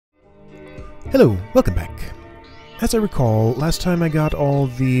Hello, welcome back. As I recall, last time I got all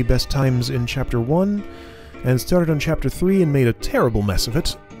the best times in Chapter 1, and started on Chapter 3 and made a terrible mess of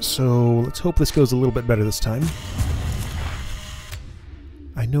it, so let's hope this goes a little bit better this time.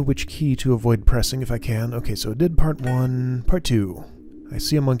 I know which key to avoid pressing if I can. Okay, so it did Part 1, Part 2. I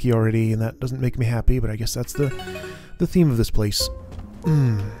see a monkey already, and that doesn't make me happy, but I guess that's the theme of this place.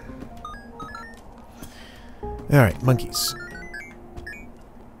 Alright, monkeys.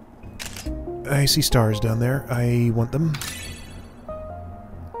 I see stars down there. I want them.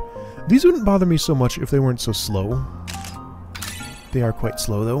 These wouldn't bother me so much if they weren't so slow. They are quite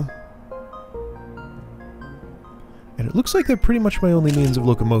slow, though. And it looks like they're pretty much my only means of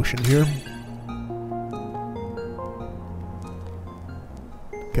locomotion here.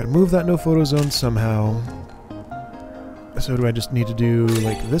 Gotta move that no-photo zone somehow. So do I just need to do,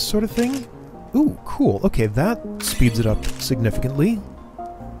 like, this sort of thing? Ooh, cool. Okay, that speeds it up significantly.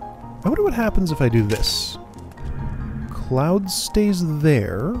 I wonder what happens if I do this. Cloud stays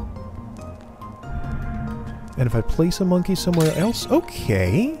there. And if I place a monkey somewhere else...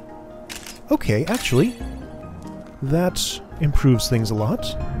 Okay. Okay, actually. That improves things a lot.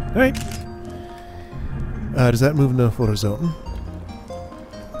 Alright. Does that move into the photo zone?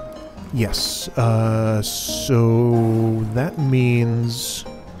 Yes. So... That means...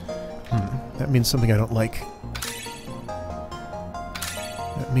 that means something I don't like.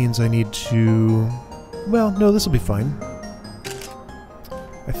 That means I need to... Well, no, this will be fine.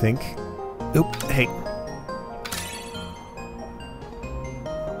 I think. Oop, hey.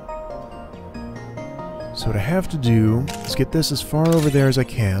 So what I have to do is get this as far over there as I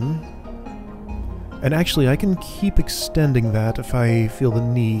can. And actually, I can keep extending that if I feel the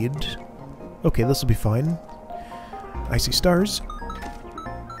need. Okay, this will be fine. I see stars.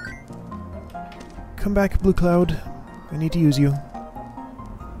 Come back, Blue Cloud. I need to use you.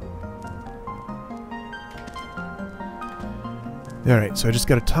 Alright, so I just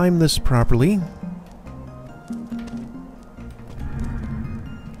gotta time this properly.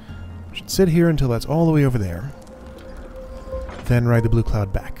 Should sit here until that's all the way over there. Then ride the Blue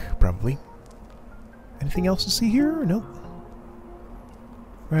Cloud back, probably. Anything else to see here? Nope.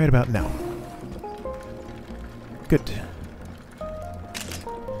 Right about now. Good.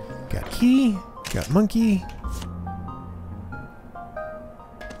 Got key, got monkey.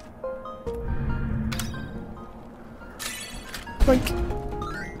 Clank.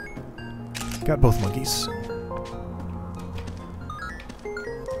 Got both monkeys.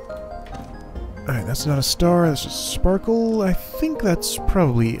 Alright, that's not a star, that's just a sparkle. I think that's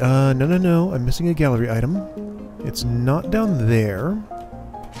probably... no. I'm missing a gallery item. It's not down there.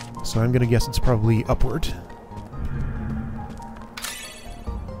 So I'm gonna guess it's probably upward.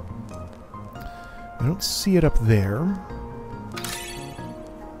 I don't see it up there.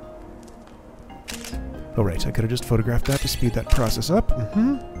 Oh right, I could have just photographed that to speed that process up.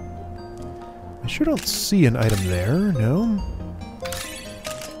 I sure don't see an item there, no.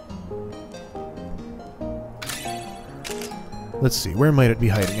 Let's see, where might it be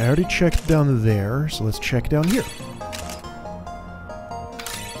hiding? I already checked down there, so let's check down here.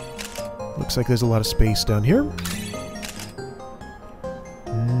 Looks like there's a lot of space down here.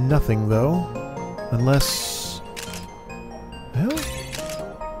 Nothing, though. Unless... Well...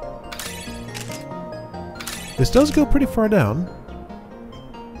 This does go pretty far down.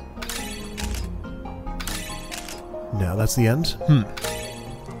 No, that's the end.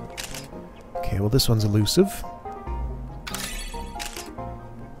 Okay, well this one's elusive.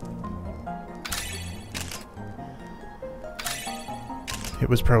 It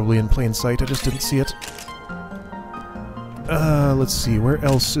was probably in plain sight, I just didn't see it. Let's see, where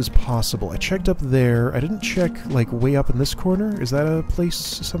else is possible? I checked up there. I didn't check, like, way up in this corner. Is that a place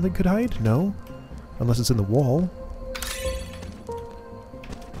something could hide? No. Unless it's in the wall.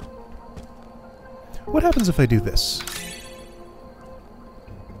 What happens if I do this?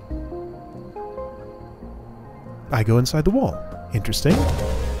 I go inside the wall. Interesting.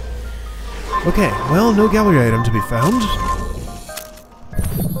 Okay, well, no gallery item to be found.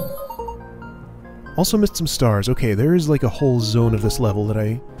 Also missed some stars. Okay, there is like a whole zone of this level that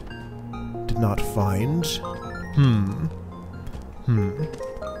I did not find.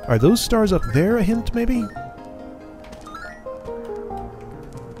 Are those stars up there a hint, maybe?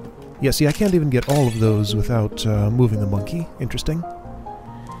 Yeah, see, I can't even get all of those without moving the monkey. Interesting.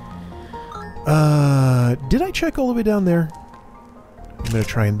 Did I check all the way down there? I'm gonna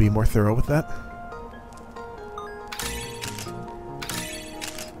try and be more thorough with that.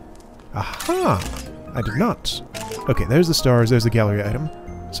 Aha! I did not. Okay, there's the stars, there's the gallery item.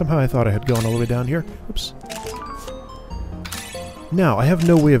 Somehow I thought I had gone all the way down here. Oops. Now, I have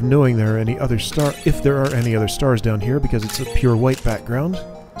no way of knowing there are any other if there are any other stars down here, because it's a pure white background,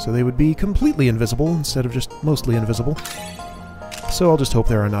 so they would be completely invisible instead of just mostly invisible. So I'll just hope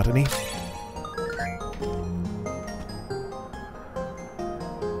there are not any.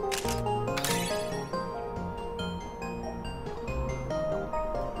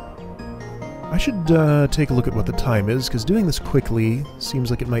 I should take a look at what the time is, because doing this quickly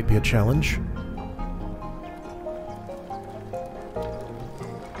seems like it might be a challenge.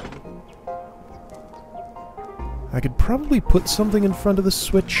 I could probably put something in front of the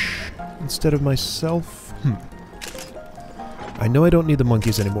switch instead of myself. I know I don't need the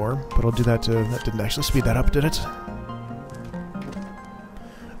monkeys anymore, but I'll do that to... That didn't actually speed that up, did it?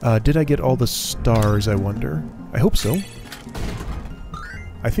 Did I get all the stars, I wonder? I hope so.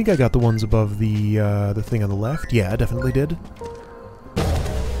 I think I got the ones above the thing on the left. Yeah, I definitely did.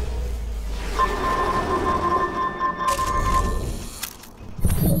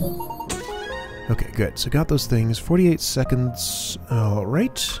 Okay, good. So got those things. 48 seconds.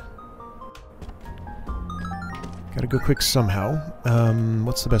 Alright. Gotta go quick somehow.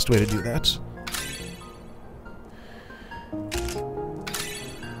 What's the best way to do that?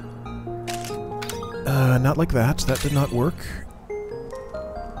 Not like that. That did not work.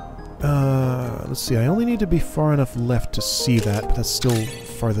 Let's see. I only need to be far enough left to see that, but that's still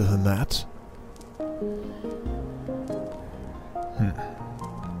farther than that.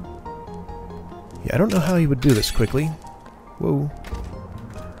 Yeah, I don't know how he would do this quickly. Whoa.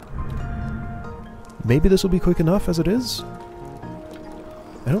 Maybe this will be quick enough as it is?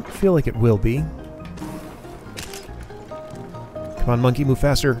 I don't feel like it will be. Come on, monkey, move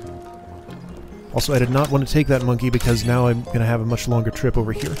faster. Also, I did not want to take that monkey because now I'm going to have a much longer trip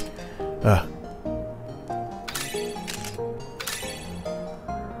over here.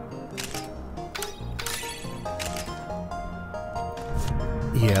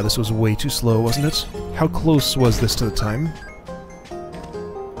 Yeah, this was way too slow, wasn't it? How close was this to the time?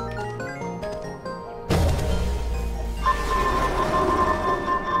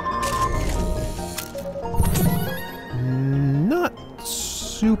 Not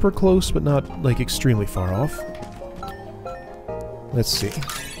super close, but not, like, extremely far off. Let's see.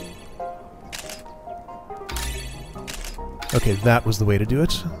 Okay, that was the way to do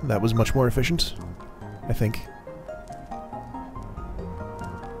it. That was much more efficient, I think.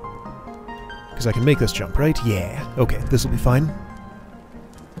 Because I can make this jump, right? Yeah. Okay, this will be fine.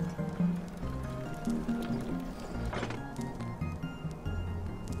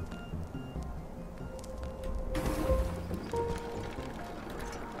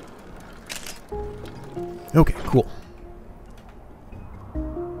 Okay, cool.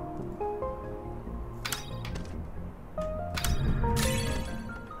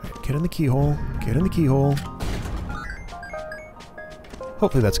 Alright, get in the keyhole. Get in the keyhole.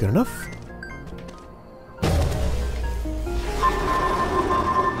 Hopefully that's good enough.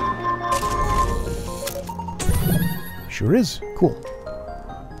 Sure is. Cool.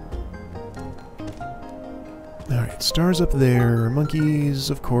 Alright, stars up there. Monkeys,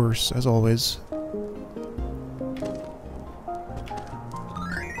 of course, as always.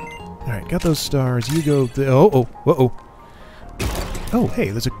 Alright, got those stars. You go... oh, uh-oh. Oh, hey,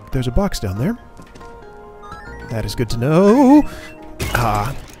 there's a box down there. That is good to know.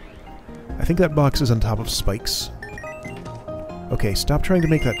 Ah. I think that box is on top of spikes. Okay, stop trying to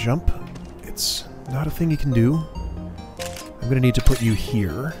make that jump. It's not a thing you can do. I'm going to need to put you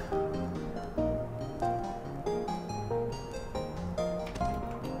here.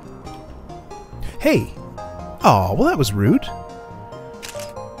 Hey! Aw, well that was rude.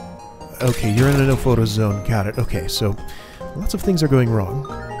 Okay, you're in a no-photo zone. Got it. Okay, so lots of things are going wrong.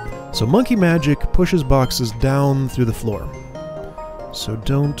 So monkey magic pushes boxes down through the floor. So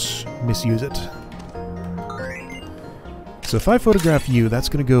don't misuse it. So if I photograph you, that's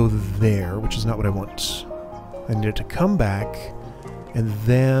going to go there, which is not what I want. I need it to come back, and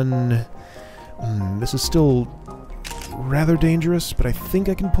then... this is still rather dangerous, but I think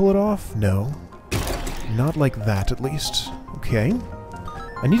I can pull it off? No. Not like that, at least. Okay.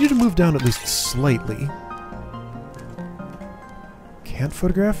 I need you to move down at least slightly. Can't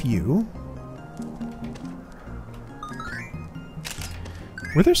photograph you.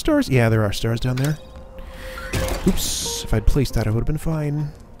 Were there stars? Yeah, there are stars down there. Oops. If I'd placed that, I would have been fine.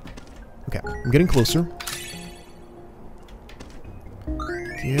 Okay, I'm getting closer.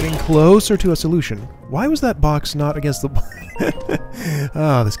 Getting closer to a solution. Why was that box not against the...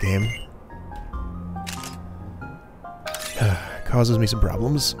 Ah, this game. Causes me some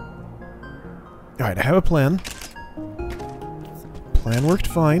problems. Alright, I have a plan. Plan worked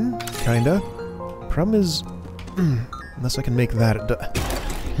fine, kinda. Problem is... Unless I can make that...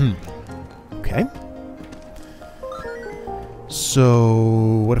 Okay. So,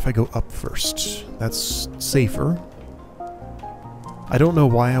 what if I go up first? That's safer. I don't know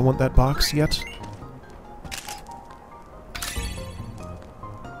why I want that box yet.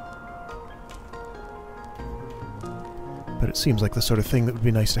 But it seems like the sort of thing that would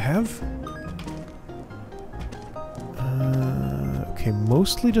be nice to have. Okay,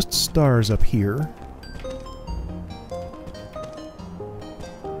 mostly just stars up here.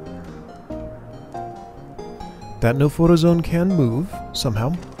 That no photo zone can move,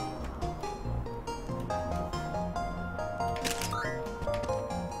 somehow.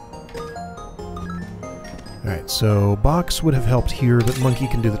 Alright, so box would have helped here, but monkey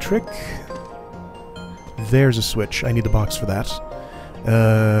can do the trick. There's a switch. I need the box for that.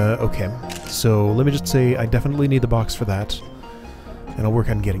 Okay. So let me just say I definitely need the box for that. And I'll work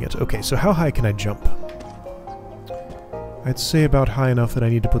on getting it. Okay, so how high can I jump? I'd say about high enough that I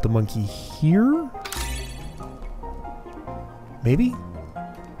need to put the monkey here? Maybe?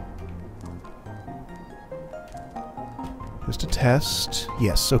 Just a test.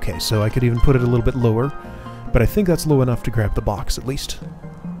 Yes, okay, so I could even put it a little bit lower. But I think that's low enough to grab the box, at least.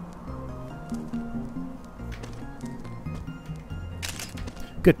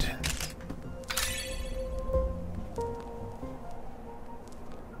 Good.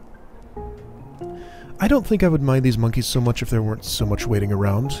 I don't think I would mind these monkeys so much if there weren't so much waiting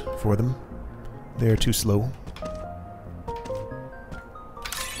around for them. They're too slow.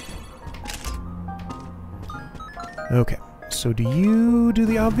 Okay, so do you do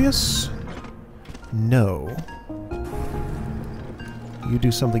the obvious? No. You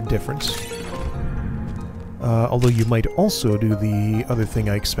do something different. Although you might also do the other thing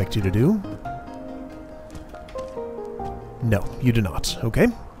I expect you to do. No, you do not. Okay.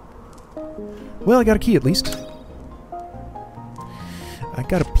 Well, I got a key at least. I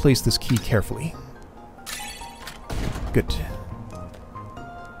gotta place this key carefully. Good.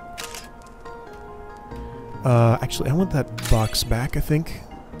 Actually, I want that box back, I think.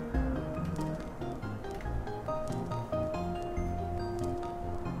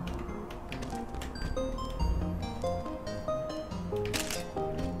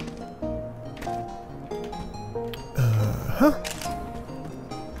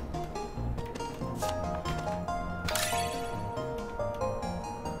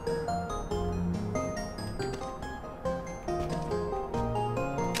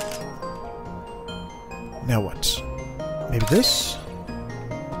 Now what? Maybe this?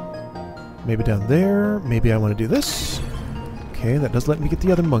 Maybe down there? Maybe I want to do this? Okay, that does let me get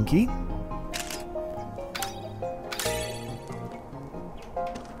the other monkey.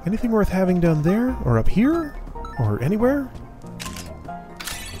 Anything worth having down there? Or up here? Or anywhere?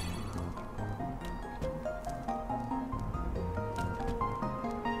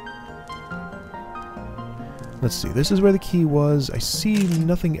 Let's see, this is where the key was. I see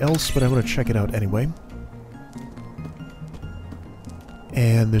nothing else, but I want to check it out anyway.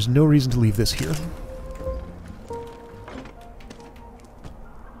 And there's no reason to leave this here.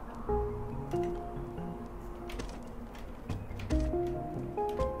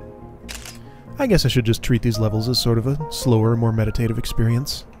 I guess I should just treat these levels as sort of a slower, more meditative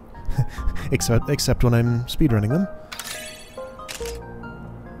experience. except when I'm speedrunning them.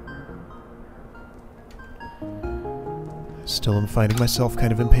 Still am finding myself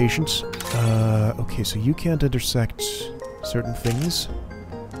kind of impatient. Okay, so you can't intersect certain things.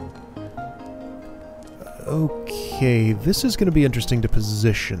 Okay, this is going to be interesting to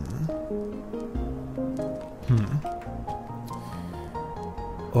position.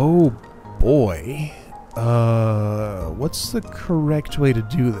 Oh boy. What's the correct way to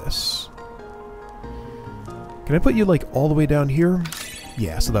do this? Can I put you, like, all the way down here?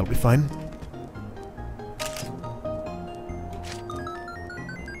 Yeah, so that'll be fine.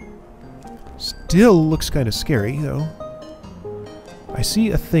 Still looks kind of scary, though. I see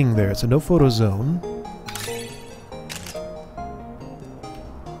a thing there. It's a no-photo zone.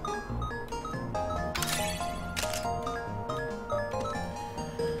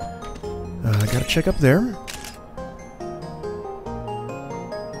 I gotta check up there.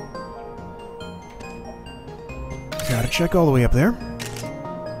 Gotta check all the way up there.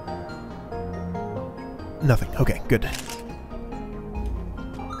 Nothing. Okay, good.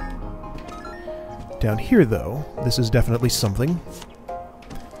 Down here, though, this is definitely something.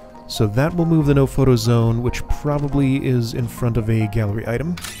 So that will move the no-photo zone, which probably is in front of a gallery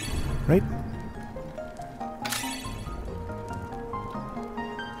item, right?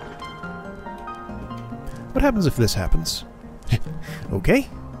 What happens if this happens? Okay.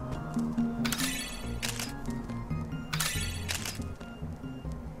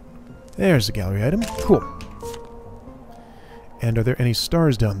 There's the gallery item. Cool. And are there any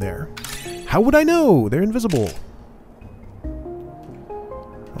stars down there? How would I know? They're invisible.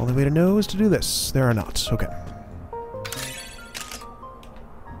 Only way to know is to do this. There are not. Okay.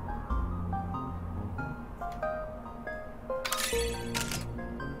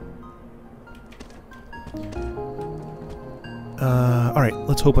 Alright,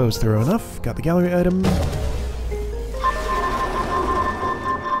 let's hope I was thorough enough. Got the gallery item.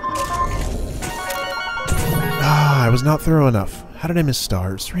 I was not thorough enough. How did I miss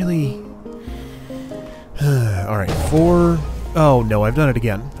stars? Really? Alright, 4... Oh, no, I've done it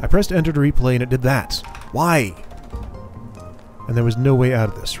again. I pressed enter to replay and it did that. Why? And there was no way out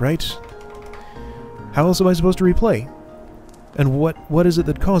of this, right? How else am I supposed to replay? And what is it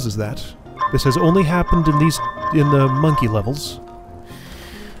that causes that? This has only happened in the monkey levels.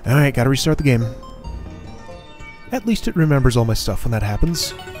 Alright, gotta restart the game. At least it remembers all my stuff when that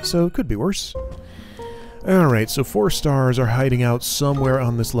happens, so it could be worse. Alright, so 4 stars are hiding out somewhere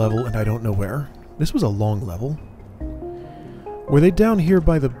on this level, and I don't know where. This was a long level. Were they down here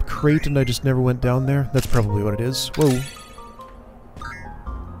by the crate and I just never went down there? That's probably what it is. Whoa.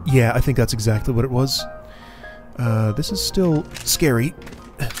 Yeah, I think that's exactly what it was. This is still scary.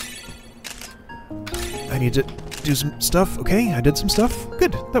 I need to do some stuff. Okay, I did some stuff.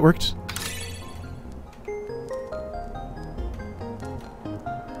 Good, that worked.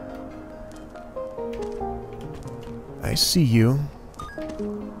 I see you.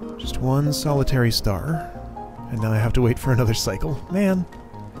 Just one solitary star. And now I have to wait for another cycle. Man.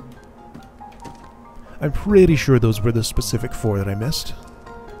 I'm pretty sure those were the specific 4 that I missed.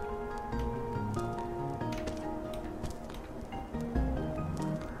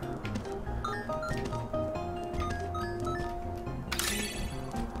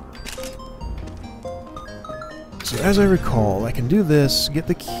 So as I recall, I can do this, get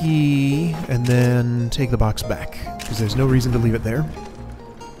the key, and then take the box back, because there's no reason to leave it there.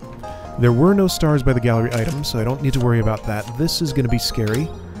 There were no stars by the gallery item, so I don't need to worry about that. This is going to be scary.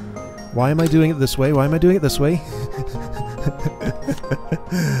 Why am I doing it this way? Why am I doing it this way?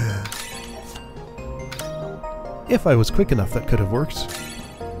 If I was quick enough, that could have worked.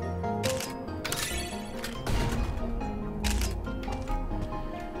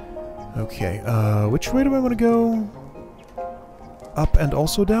 Okay, which way do I want to go? Up and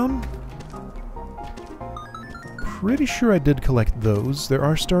also down? Pretty sure I did collect those. There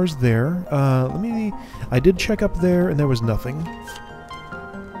are stars there. I did check up there and there was nothing.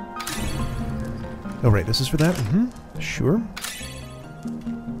 Oh right, this is for that? Mm-hmm. Sure.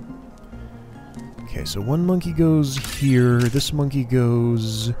 Okay, so one monkey goes here, this monkey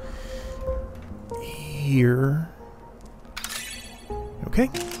goes here.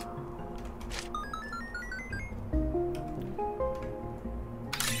 Okay.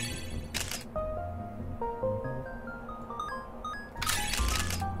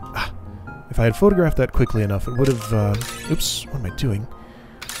 If I had photographed that quickly enough, it would have, oops, what am I doing?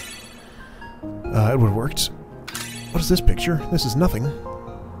 It would have worked. What is this picture? This is nothing.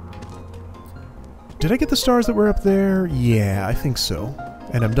 Did I get the stars that were up there? Yeah, I think so.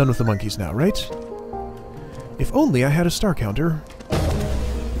 And I'm done with the monkeys now, right? If only I had a star counter.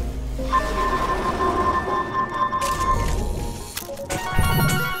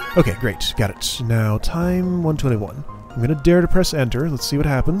 Okay, great. Got it. Now, time 121. I'm gonna dare to press enter. Let's see what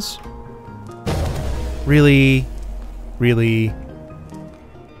happens. Really? Really?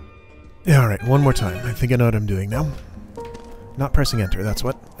 Alright, one more time. I think I know what I'm doing now. Not pressing enter, that's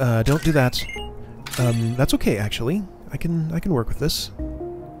what. Don't do that. That's okay, actually. I can work with this.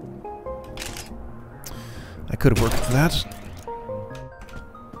 I could have worked with that.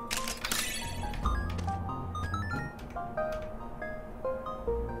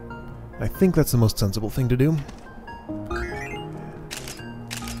 I think that's the most sensible thing to do.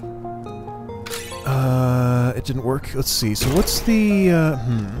 It didn't work. Let's see. So what's the,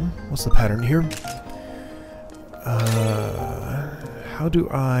 what's the pattern here? How do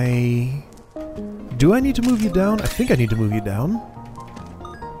I... Do I need to move you down? I think I need to move you down.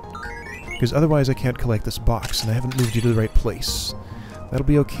 Because otherwise I can't collect this box, and I haven't moved you to the right place. That'll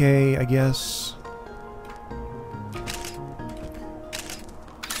be okay, I guess.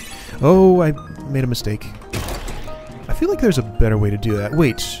 Oh, I made a mistake. I feel like there's a better way to do that.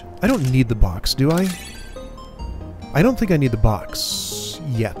 Wait, I don't need the box, do I? I don't think I need the box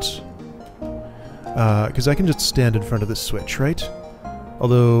yet. Because I can just stand in front of this switch, right?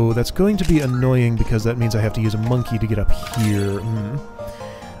 Although, that's going to be annoying because that means I have to use a monkey to get up here.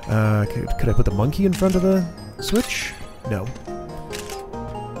 Could I put the monkey in front of the switch? No.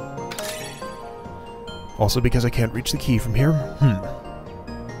 Also because I can't reach the key from here.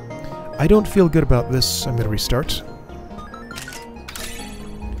 I don't feel good about this. I'm going to restart.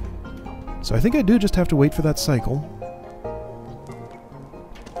 So I think I do just have to wait for that cycle.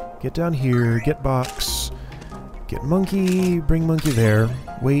 Get down here, get box, get monkey, bring monkey there,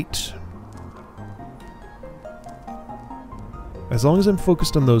 wait. As long as I'm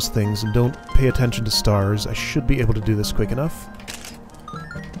focused on those things and don't pay attention to stars, I should be able to do this quick enough.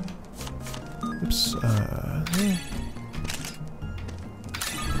 Oops,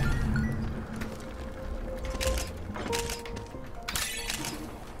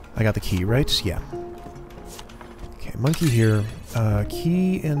 I got the key, right? Yeah. Okay, monkey here.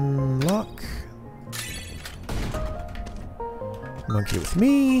 Key in lock. Monkey with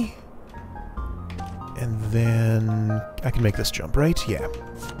me. And then I can make this jump, right? Yeah.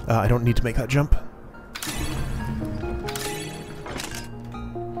 I don't need to make that jump.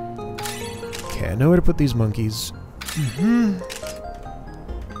 Okay, I know where to put these monkeys. Mm-hmm.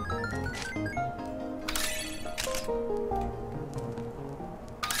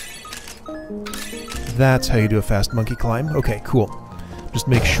 That's how you do a fast monkey climb. Okay, cool. Just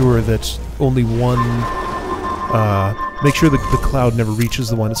make sure that only one... make sure that the cloud never reaches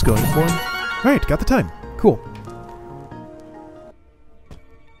the one it's going for. Alright, got the time. Cool.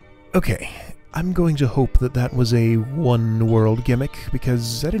 Okay, I'm going to hope that that was a one-world gimmick,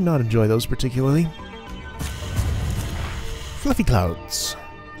 because I did not enjoy those particularly. Fluffy clouds.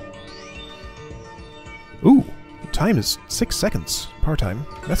 Ooh, time is 6 seconds. Par time.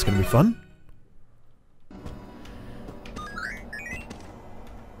 That's gonna be fun.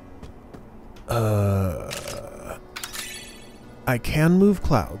 I can move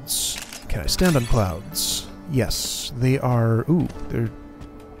clouds. Can I stand on clouds? Yes, they are... Ooh,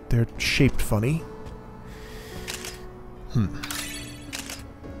 they're shaped funny.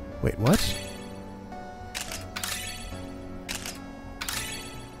 Wait, what?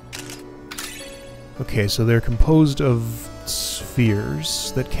 Okay, so they're composed of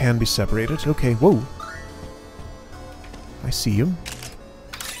spheres that can be separated. Okay, whoa. I see you.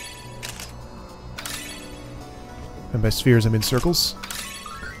 And by spheres, I mean circles.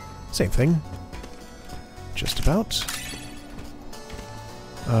 Same thing. Just about.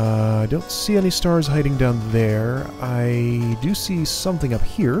 I don't see any stars hiding down there. I do see something up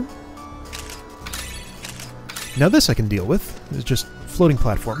here. Now this I can deal with. It's just floating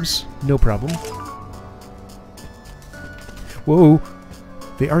platforms. No problem. Whoa!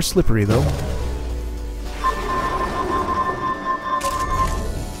 They are slippery, though.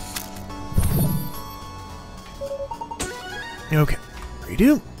 Okay,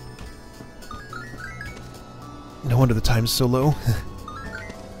 redo. No wonder the time's so low.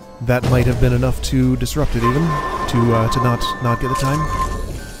 That might have been enough to disrupt it, even to not get the time.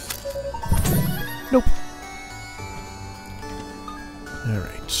 Nope. All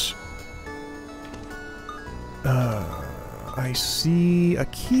right. I see a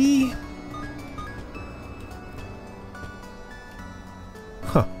key.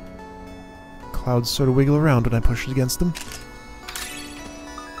 Huh. Clouds sort of wiggle around when I push it against them.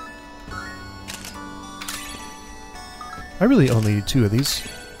 I really only need 2 of these.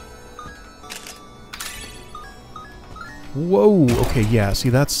 Whoa! Okay, yeah, see,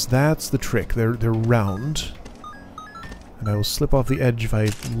 that's the trick. They're round. And I will slip off the edge if I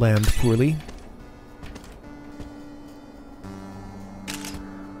land poorly.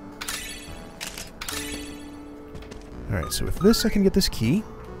 Alright, so with this I can get this key.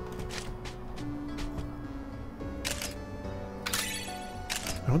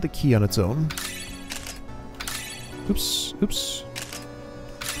 I want the key on its own. Oops, oops.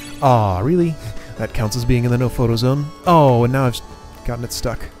 Aw, really? That counts as being in the no-photo zone? Oh, and now I've gotten it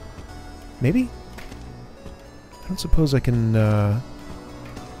stuck. Maybe? I don't suppose I can,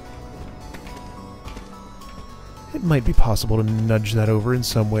 It might be possible to nudge that over in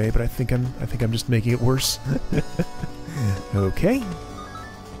some way, but I think I'm just making it worse. Okay.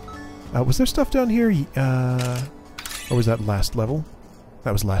 Was there stuff down here? Or was that last level?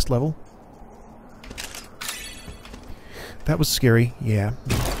 That was last level? That was scary, yeah.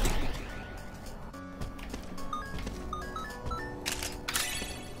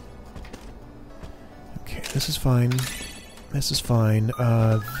 Okay, this is fine. This is fine.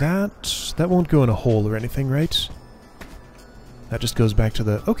 That won't go in a hole or anything, right? That just goes back to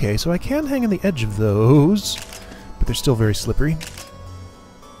the... Okay, so I can hang on the edge of those, but they're still very slippery.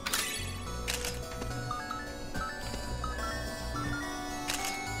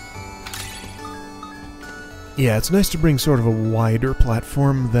 Yeah, it's nice to bring sort of a wider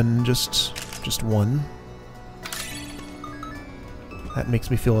platform than just one. That makes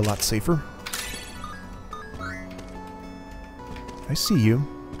me feel a lot safer. I see you.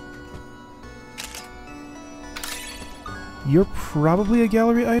 You're probably a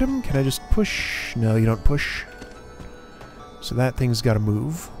gallery item. Can I just push? No, you don't push. So that thing's got to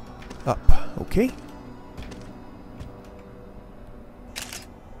move up. Okay.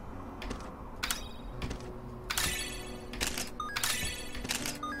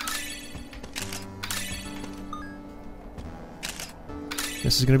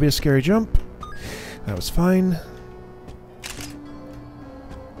 This is going to be a scary jump. That was fine.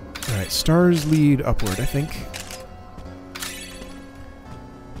 Alright, stars lead upward, I think.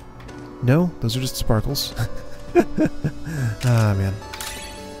 No, those are just sparkles. Ah, man.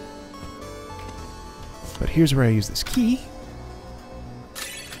 But here's where I use this key.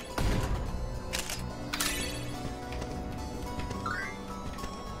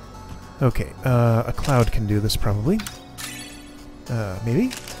 Okay, a cloud can do this probably.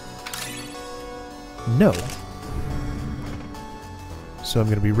 Maybe? No. So I'm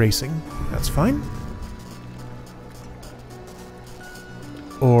going to be racing. That's fine.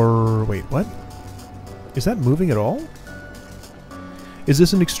 Or... wait, what? Is that moving at all? Is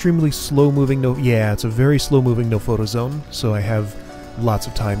this an extremely slow-moving no... yeah, it's a very slow-moving no-photo zone, so I have lots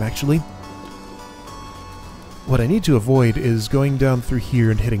of time, actually. What I need to avoid is going down through here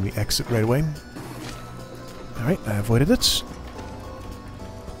and hitting the exit right away. Alright, I avoided it.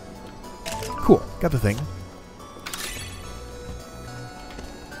 Cool, got the thing.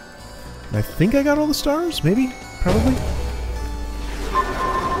 I think I got all the stars? Maybe? Probably?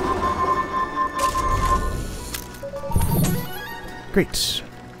 Great.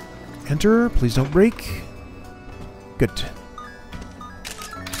 Enter, please don't break. Good.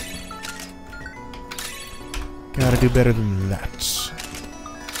 Gotta do better than that.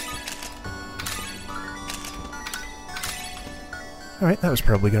 Alright, that was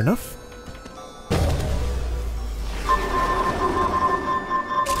probably good enough.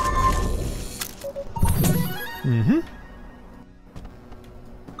 Mm-hmm.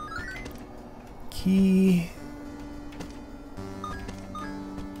 Key.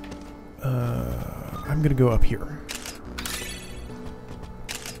 I'm gonna go up here.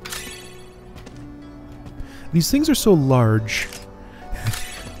 These things are so large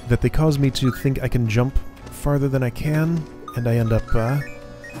that they cause me to think I can jump farther than I can, and I end up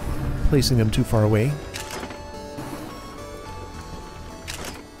placing them too far away.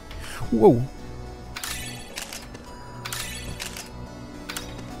 Whoa!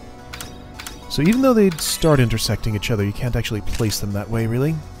 So even though they'd start intersecting each other, you can't actually place them that way,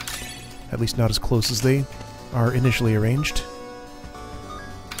 really. At least not as close as they are initially arranged.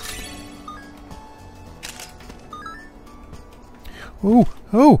 Oh!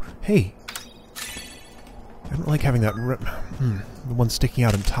 Oh! Hey! I don't like having that the one sticking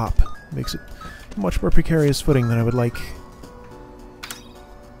out on top. Makes it much more precarious footing than I would like.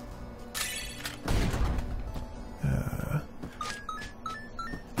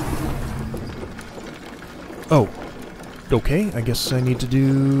 Oh. Okay, I guess I need to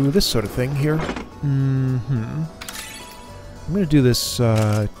do this sort of thing here. I'm gonna do this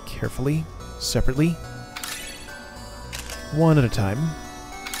carefully, separately. One at a time.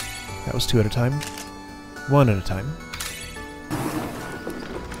 That was two at a time. One at a time.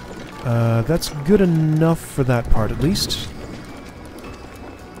 That's good enough for that part, at least.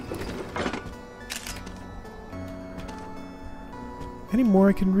 Any more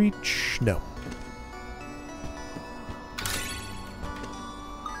I can reach? No.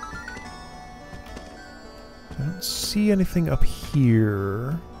 I don't see anything up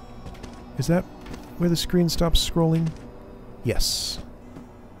here. Is that where the screen stops scrolling? Yes.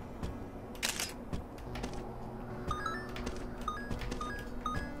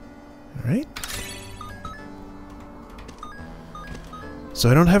 Alright. So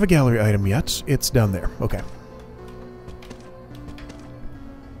I don't have a gallery item yet. It's down there. Okay.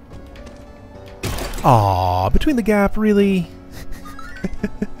 Aww, between the gap, really?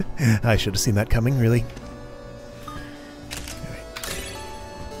 I should have seen that coming, really.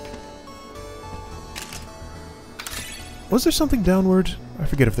 Was there something downward? I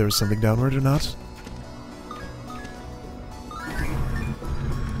forget if there was something downward or not.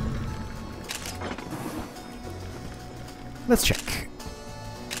 Let's check.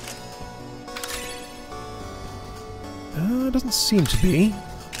 Doesn't seem to be.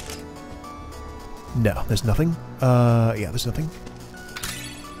 No, there's nothing. Yeah, there's nothing.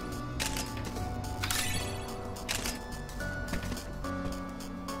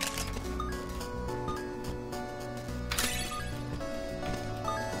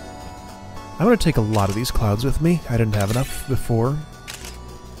 I'm going to take a lot of these clouds with me. I didn't have enough before.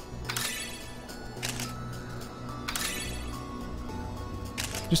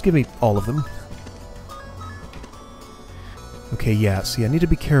 Just give me all of them. Okay, yeah, see, I need to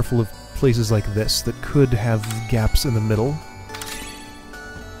be careful of places like this that could have gaps in the middle.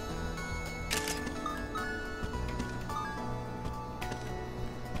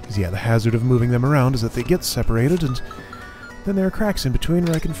 Because, yeah, the hazard of moving them around is that they get separated, and then there are cracks in between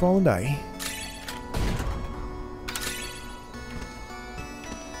where I can fall and die.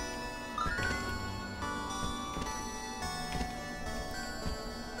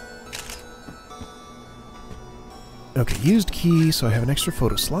 Okay, used key, so I have an extra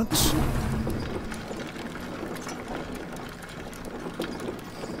photo slot.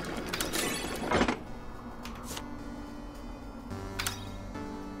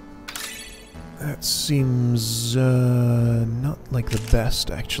 That seems not like the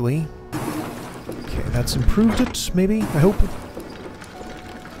best, actually. Okay, that's improved it, maybe? I hope.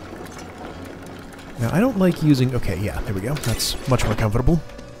 Now, I don't like using... Okay, yeah, there we go. That's much more comfortable.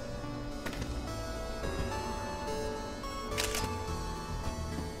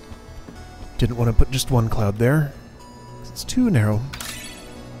 Didn't want to put just one cloud there. It's too narrow.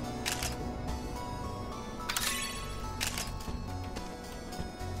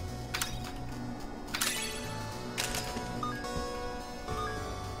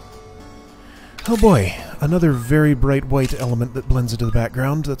 Oh boy, another very bright white element that blends into the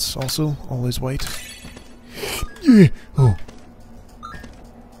background that's also always white. Yeah. Oh.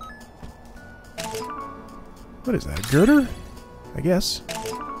 What is that, a girder? I guess.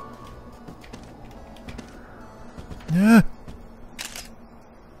 Yeah.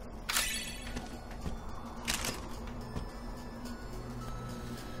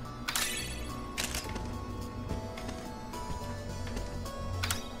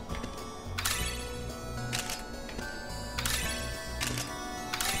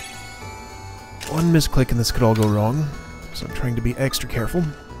 One misclick and this could all go wrong, so I'm trying to be extra careful.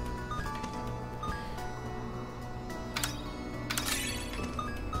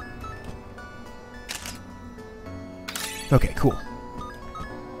 Okay, cool.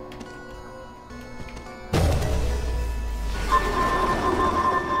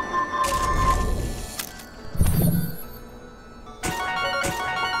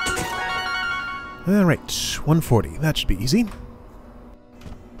 Alright, 140. That should be easy.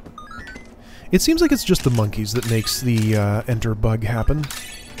 It seems like it's just the monkeys that makes the enter bug happen.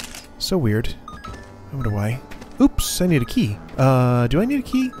 So weird. I wonder why. Oops, I need a key. Do I need a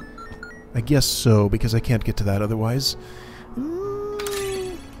key? I guess so, because I can't get to that otherwise.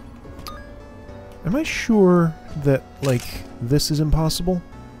 Am I sure that, like, this is impossible?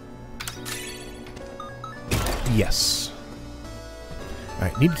 Yes.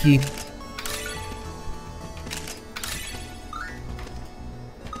 Alright, need a key.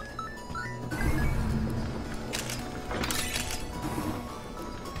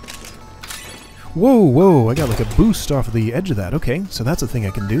 Whoa, whoa, I got like a boost off of the edge of that. Okay, so that's a thing I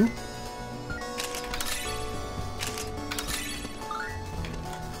can do.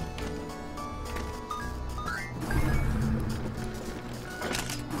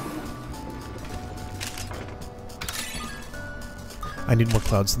 I need more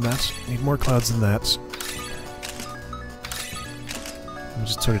clouds than that. I need more clouds than that. I'll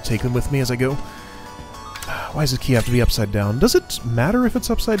just sort of take them with me as I go. Why does this key have to be upside down? Does it matter if it's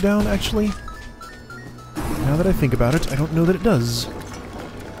upside down, actually? Now that I think about it, I don't know that it does.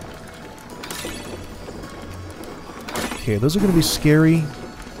 Okay, those are going to be scary,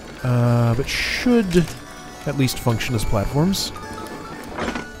 but should at least function as platforms.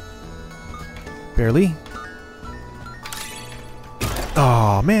 Barely.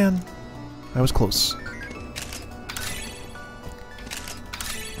 Aw, man. I was close.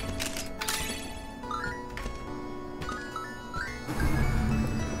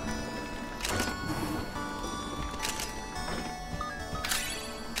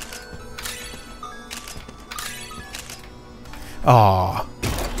 Aw.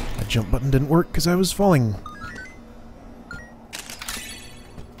 That jump button didn't work because I was falling.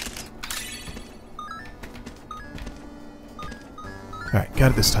 Alright,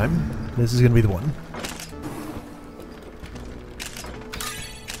 got it this time. This is going to be the one.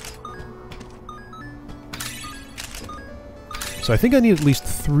 So I think I need at least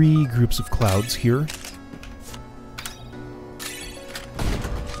 3 groups of clouds here.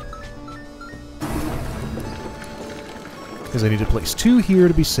 Because I need to place 2 here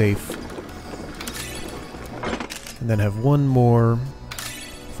to be safe. And then have 1 more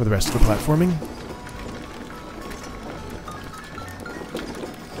for the rest of the platforming.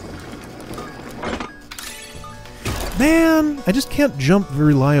 Man! I just can't jump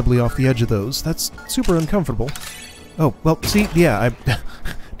very reliably off the edge of those. That's super uncomfortable. Oh, well, see, yeah, I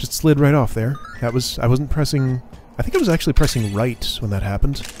just slid right off there. I wasn't pressing... I think I was actually pressing right when that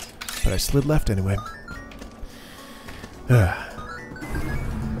happened, but I slid left anyway. That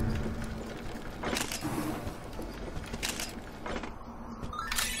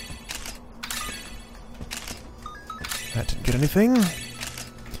didn't get anything.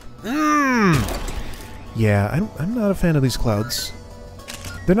 Yeah, I'm not a fan of these clouds.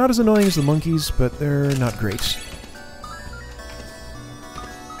 They're not as annoying as the monkeys, but they're not great.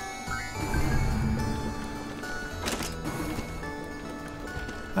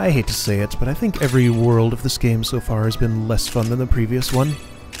 I hate to say it, but I think every world of this game so far has been less fun than the previous one.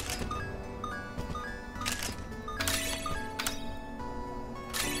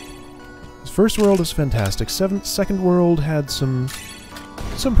 This first world was fantastic. Second world had some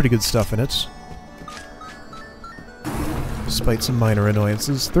pretty good stuff in it, despite some minor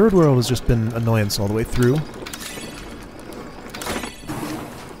annoyances. Third world has just been annoyance all the way through.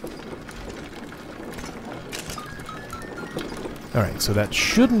 Alright, so that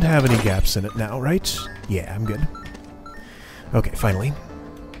shouldn't have any gaps in it now, right? Yeah, I'm good. Okay, finally.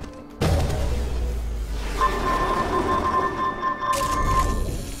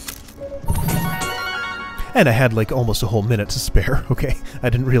 And I had, like, almost a whole minute to spare. Okay, I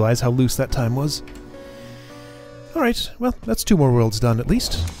didn't realize how loose that time was. Alright, well, that's 2 more worlds done, at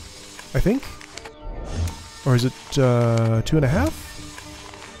least. I think. Or is it,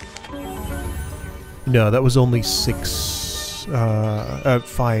 2.5? No, that was only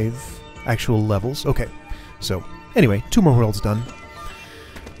 5 actual levels. Okay, so, anyway, 2 more worlds done.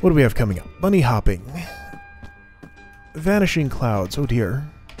 What do we have coming up? Bunny hopping. Vanishing clouds, oh dear.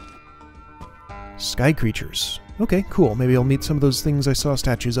 Sky creatures. Okay, cool. Maybe I'll meet some of those things I saw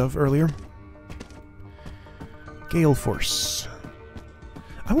statues of earlier. Gale force.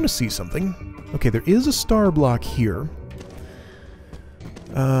 I want to see something. Okay, there is a star block here.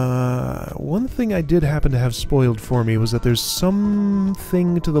 One thing I did happen to have spoiled for me was that there's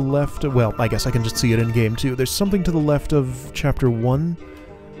something to the left of, well, I guess I can just see it in game too. There's something to the left of Chapter 1.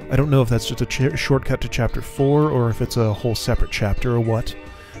 I don't know if that's just a shortcut to Chapter 4 or if it's a whole separate chapter or what.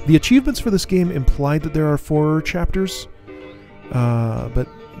 The achievements for this game implied that there are 4 chapters, but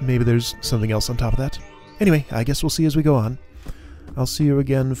maybe there's something else on top of that. Anyway, I guess we'll see as we go on. I'll see you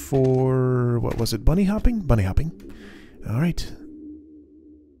again for, what was it, bunny hopping? Bunny hopping. Alright.